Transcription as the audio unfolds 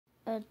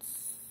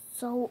It's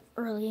so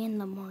early in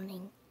the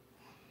morning.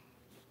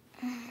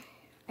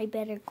 I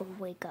better go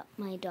wake up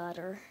my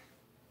daughter.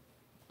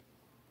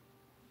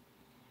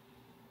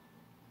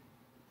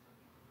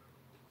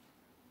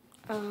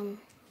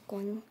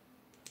 Going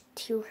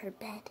to her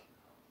bed.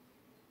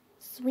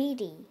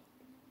 Sweetie,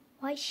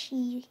 why is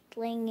she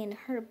laying in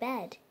her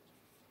bed?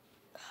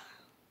 I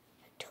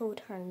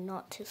told her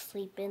not to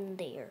sleep in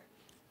there.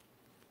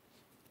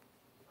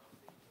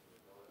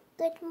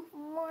 Good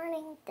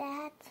morning,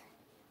 Dad.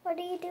 What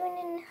are you doing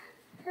in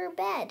her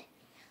bed?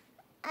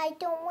 I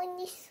don't want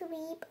to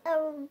sleep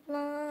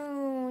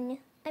alone.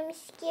 I'm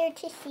scared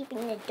to sleep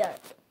in the dark.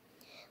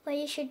 Well,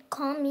 you should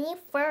call me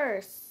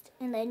first,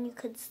 and then you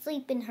could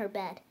sleep in her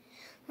bed.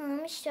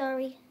 I'm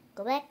sorry.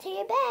 Go back to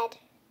your bed.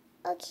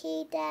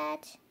 Okay, Dad.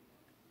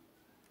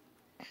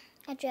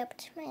 I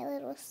dropped my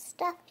little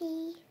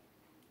stuffy.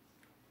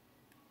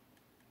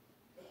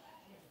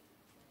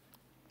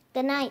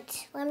 Good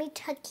night. Let me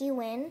tuck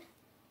you in.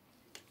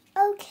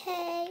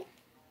 Okay.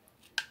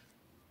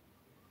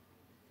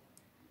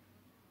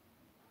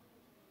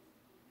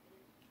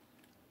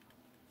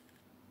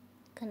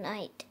 Good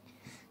night.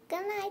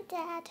 Good night,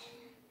 Dad.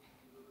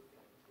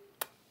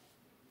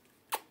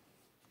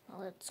 Now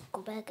let's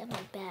go back in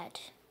my bed.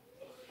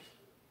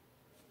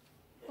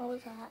 What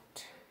was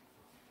that?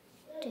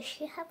 Does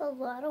she have a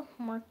lot of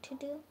homework to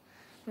do?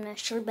 I'm not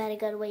sure, but I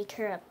gotta wake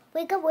her up.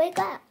 Wake up, wake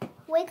up,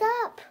 wake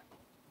up,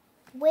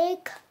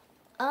 wake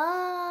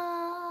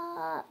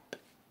up.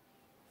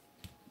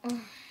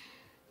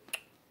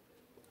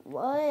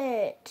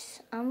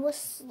 What? I was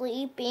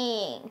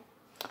sleeping.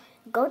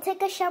 Go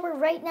take a shower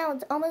right now.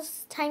 It's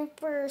almost time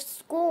for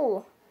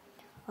school.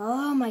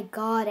 Oh my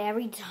God,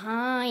 every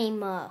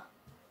time.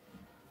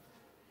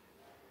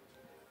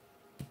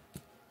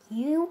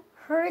 You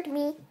heard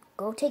me.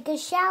 Go take a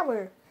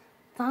shower.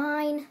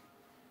 Fine.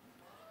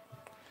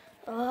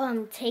 Oh,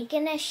 I'm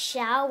taking a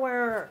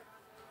shower.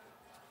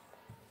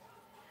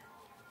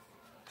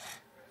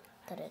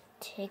 Gotta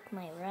take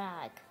my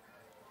rag.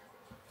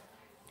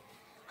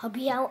 I'll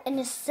be out in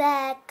a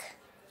sec.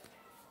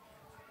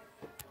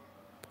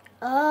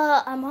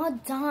 I'm all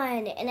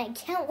done, and I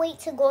can't wait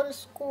to go to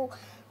school,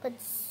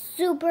 but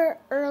super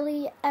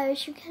early,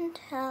 as you can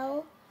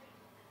tell.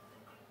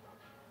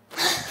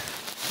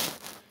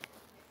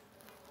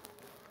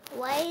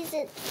 Why is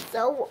it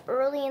so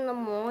early in the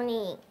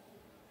morning?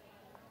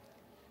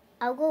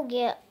 I'll go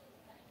get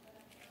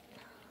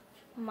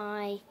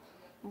my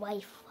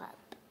wife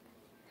up.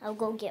 I'll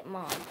go get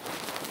Mom.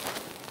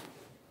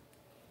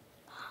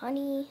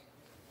 Honey,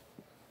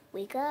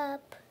 wake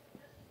up.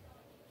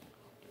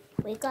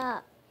 Wake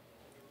up.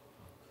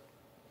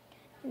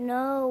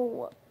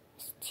 No,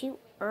 it's too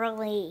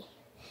early.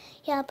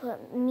 Yeah,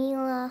 but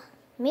Mila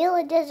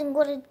doesn't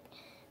go to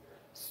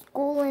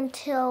school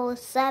until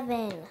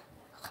 7.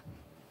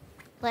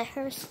 Let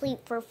her sleep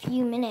for a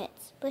few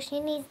minutes, but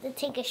she needs to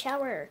take a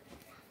shower.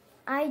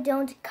 I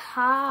don't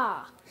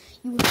care.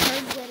 You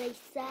heard what I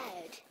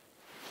said.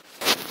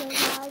 So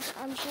guys,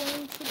 I'm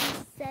going to be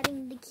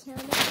setting the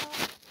camera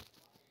up,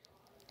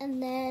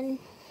 and then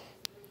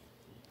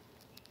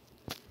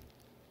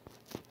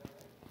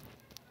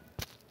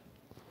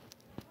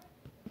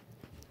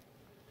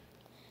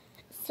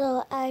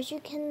so as you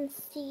can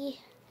see,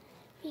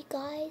 you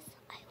guys,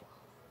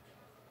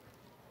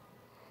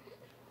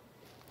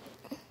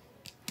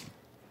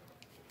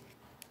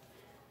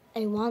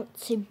 I want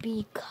to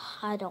be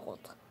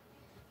cuddled.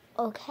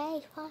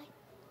 Okay, fine.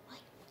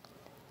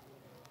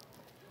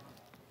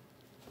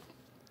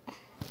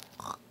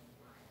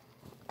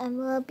 I'm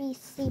gonna be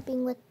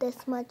sleeping with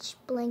this much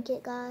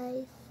blanket,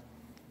 guys,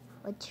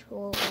 which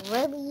will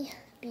really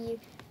be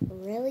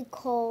really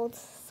cold.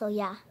 So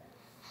yeah,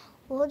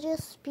 we'll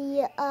just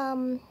be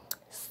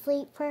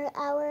sleep for an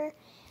hour,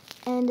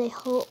 and I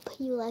hope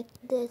you like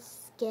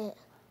this skit.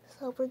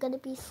 So we're gonna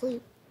be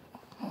sleep.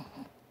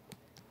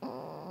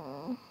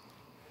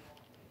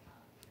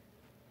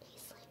 He's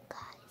asleep,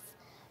 guys.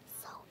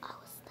 So I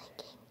was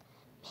thinking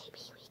maybe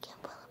we can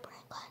pull a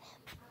prank on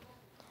him,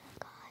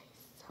 guys.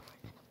 So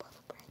we're gonna pull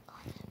a prank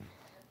on him.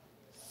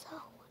 So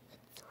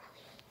it's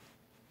really,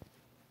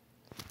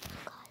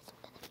 guys, I'm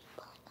gonna be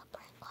pulling a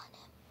prank on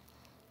him.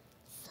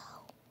 So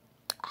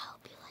I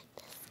hope you like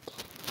this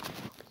skit. I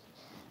will be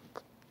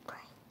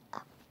playing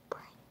a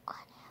prank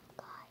on him,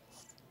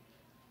 guys.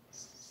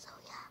 So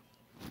yeah,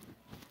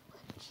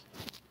 which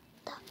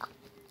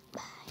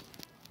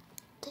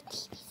the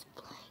TV's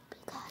playing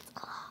because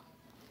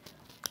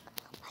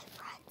my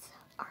friends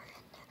are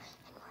in there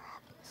and we're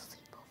having a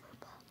sleepover,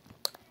 but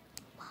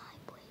my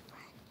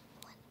boyfriend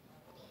wanted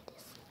me to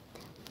sleep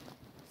there.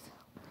 So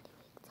when he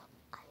wakes up,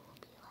 I will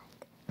be like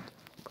doing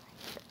a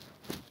prank.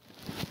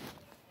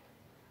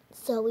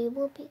 So we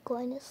will be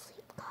going to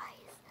sleep,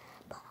 guys,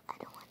 but I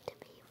don't want to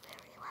be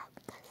very loud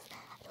because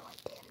I don't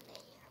want him to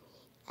hear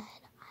me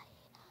and I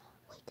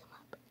wake him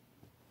up.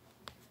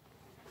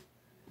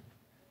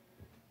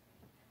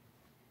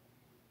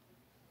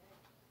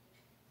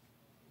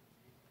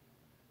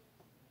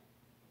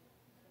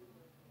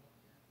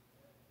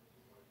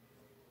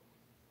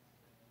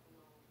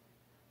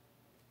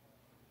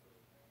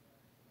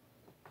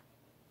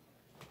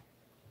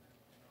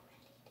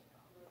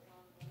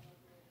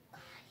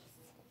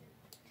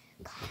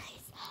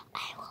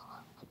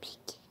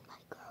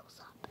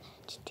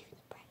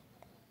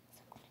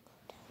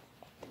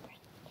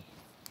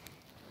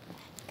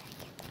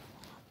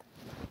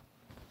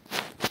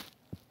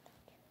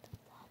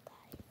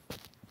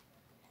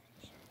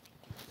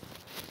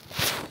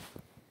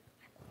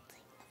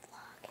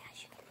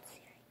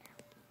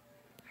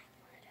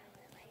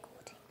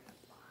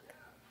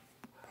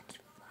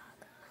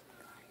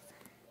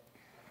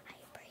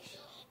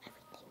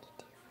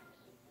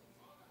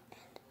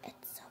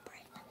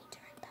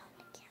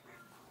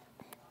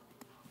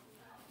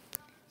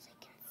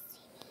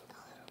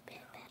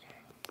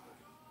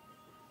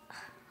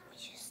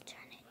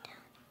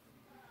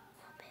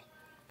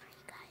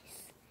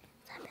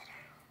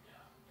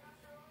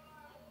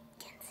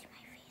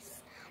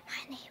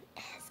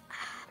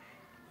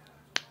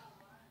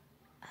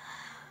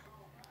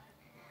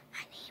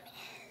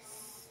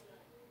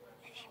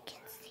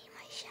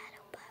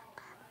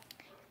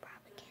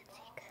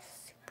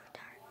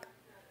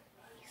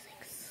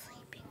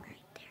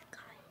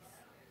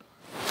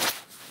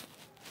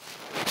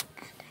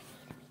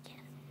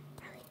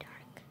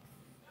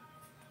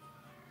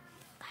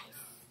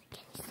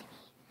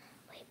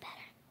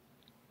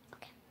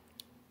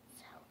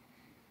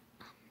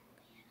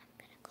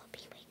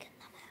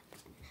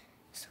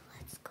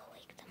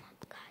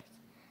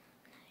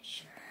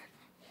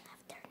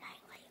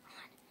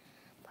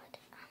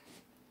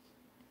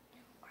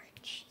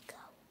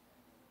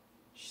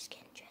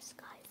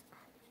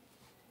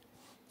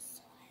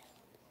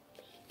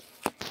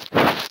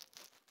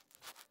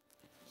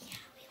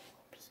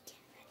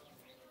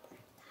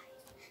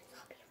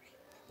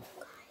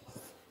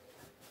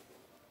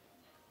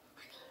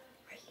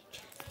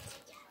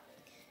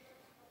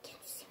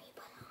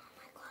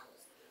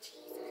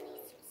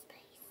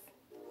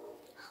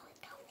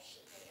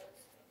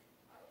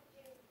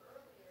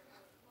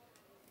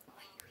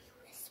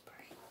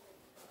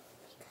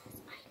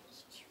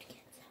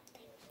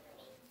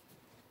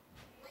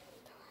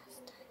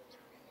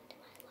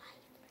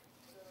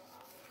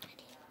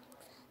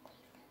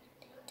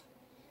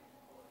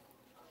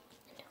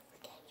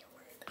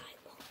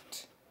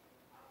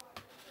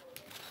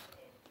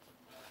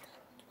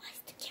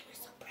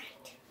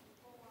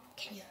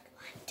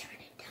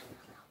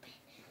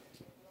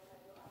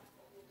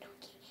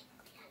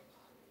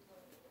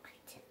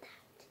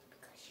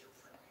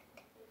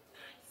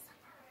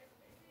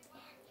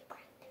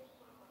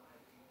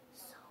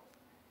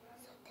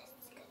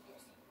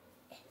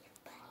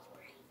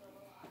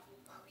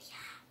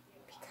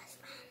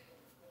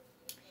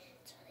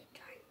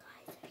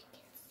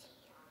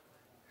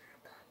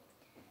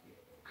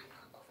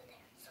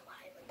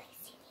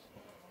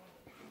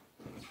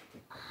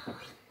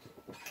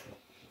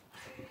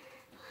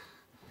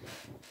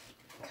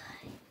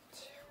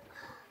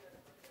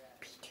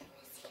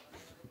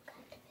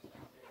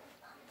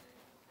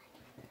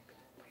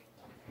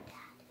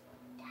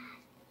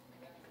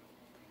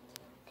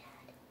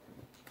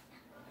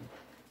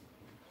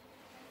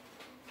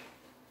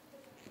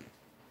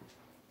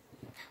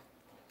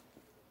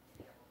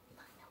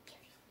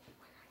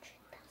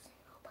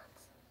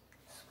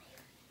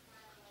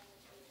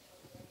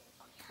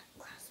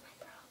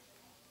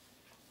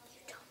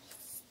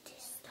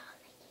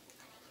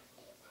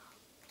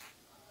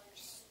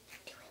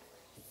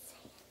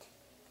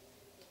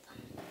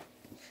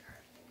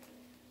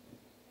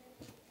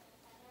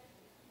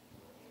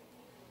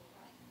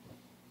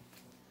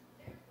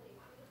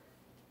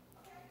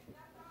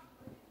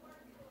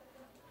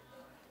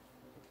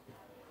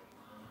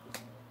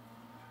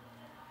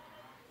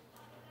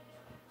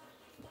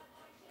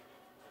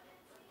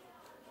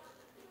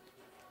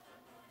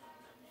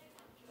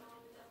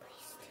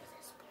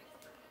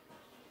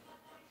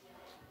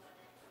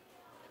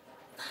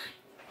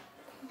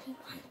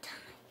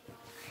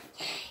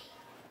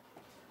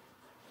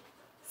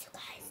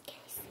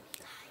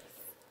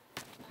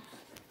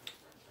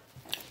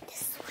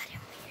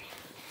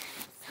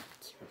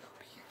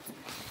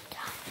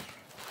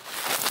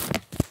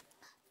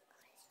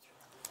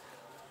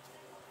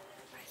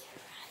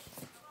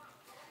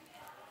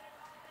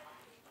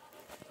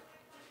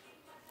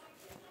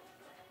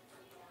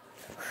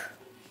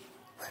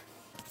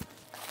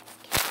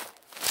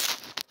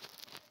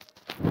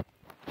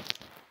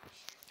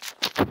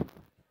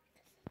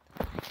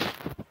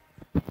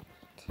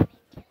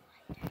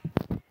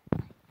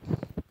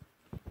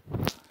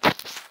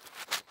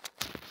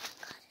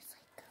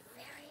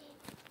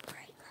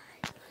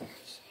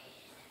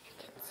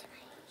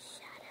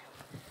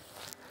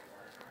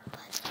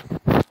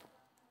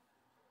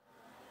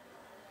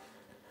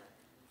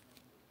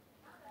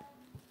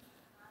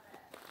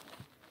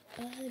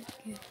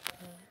 Yeah.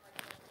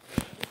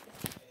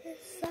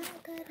 It's all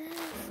good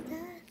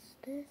as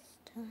this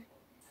time.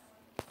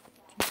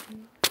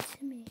 Give it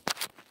to me.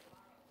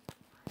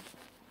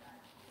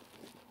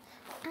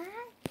 I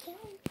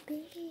can't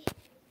be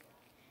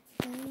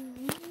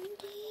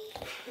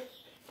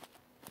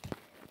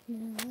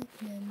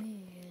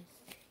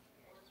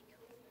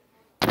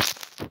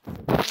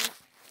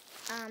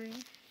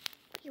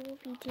we will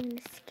be doing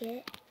the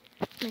skit.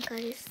 Oh my god,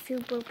 it's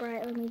super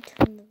bright. Let me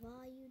turn the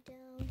volume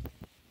down.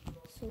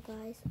 So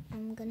guys,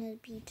 I'm gonna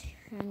be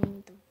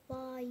turning the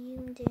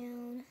volume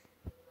down.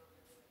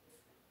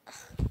 Ugh,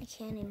 I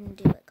can't even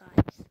do it,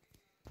 guys.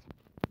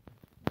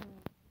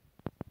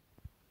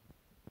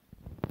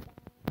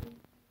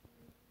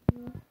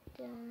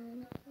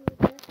 Down a little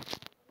bit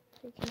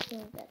so you can see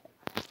me better.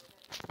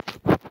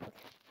 Okay.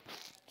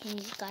 Can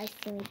you guys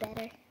see me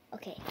better?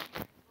 Okay.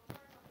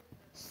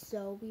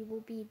 So we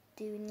will be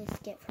doing this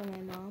skit for my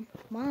mom.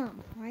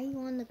 Mom, why are you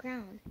on the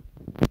ground?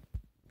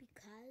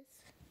 Because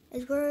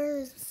it's where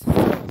is this? I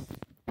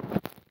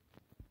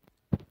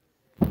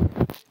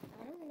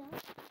don't know.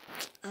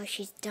 Oh,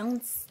 she's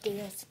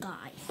downstairs,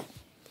 guys.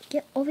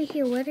 Get over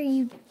here. What are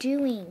you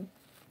doing?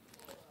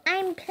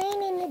 I'm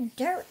playing in the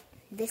dirt.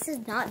 This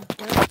is not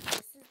dirt.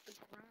 This is the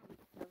ground.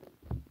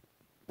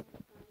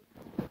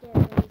 So I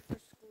have to get ready for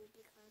school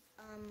because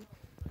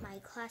my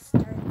class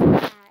starts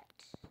at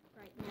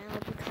right now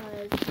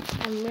because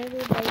I'm really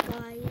late,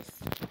 guys.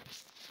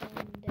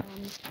 And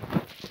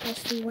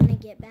plus we want to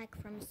get back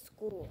from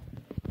school.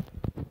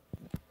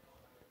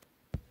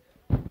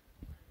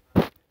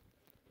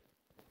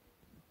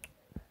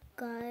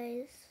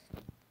 Guys,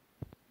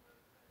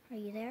 are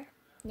you there?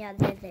 Yeah,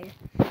 they're there.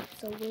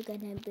 So we're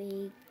gonna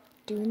be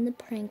doing the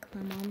prank.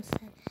 My mom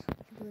said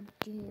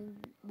we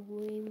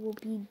will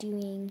be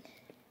doing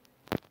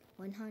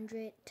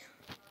 100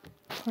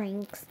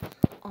 pranks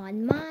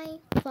on my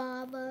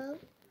father.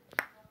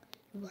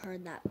 You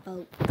heard that,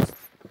 folks.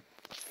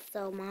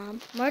 So, Mom,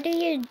 what are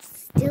you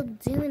still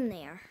doing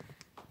there?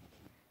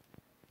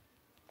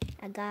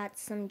 I got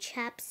some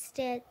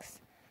chapsticks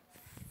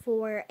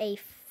for a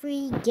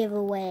free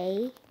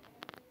giveaway.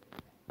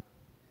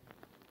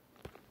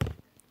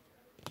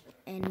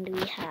 And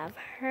we have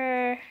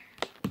her,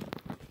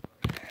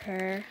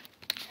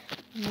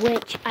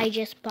 which I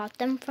just bought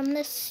them from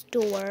the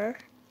store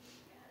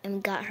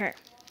and got her.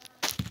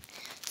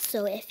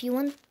 So if you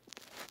want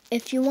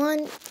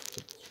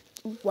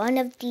one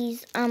of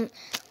these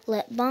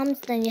lip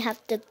balms, then you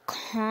have to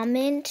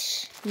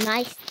comment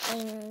nice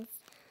things.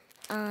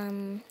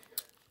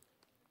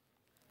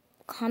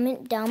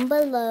 Comment down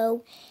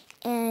below,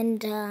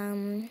 and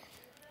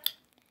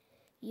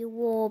you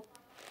will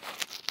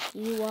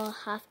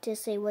have to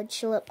say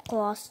which lip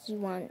gloss you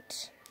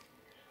want.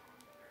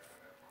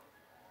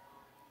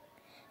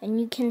 And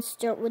you can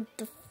start with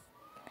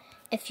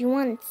if you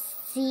want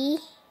C,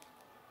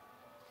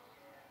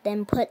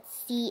 then put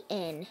C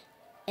in.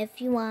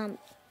 If you want,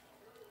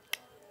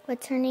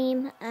 what's her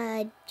name?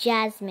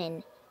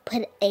 Jasmine.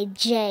 Put a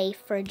J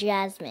for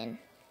Jasmine.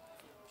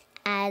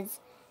 As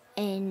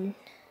in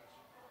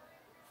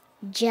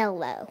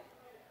Jello.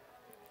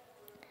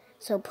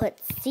 So put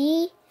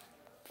C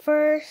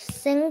for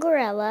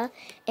Cinderella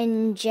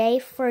and J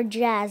for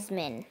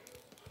Jasmine.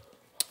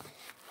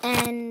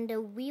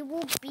 And we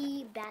will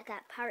be back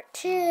at part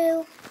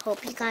 2.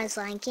 Hope you guys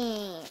like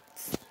it.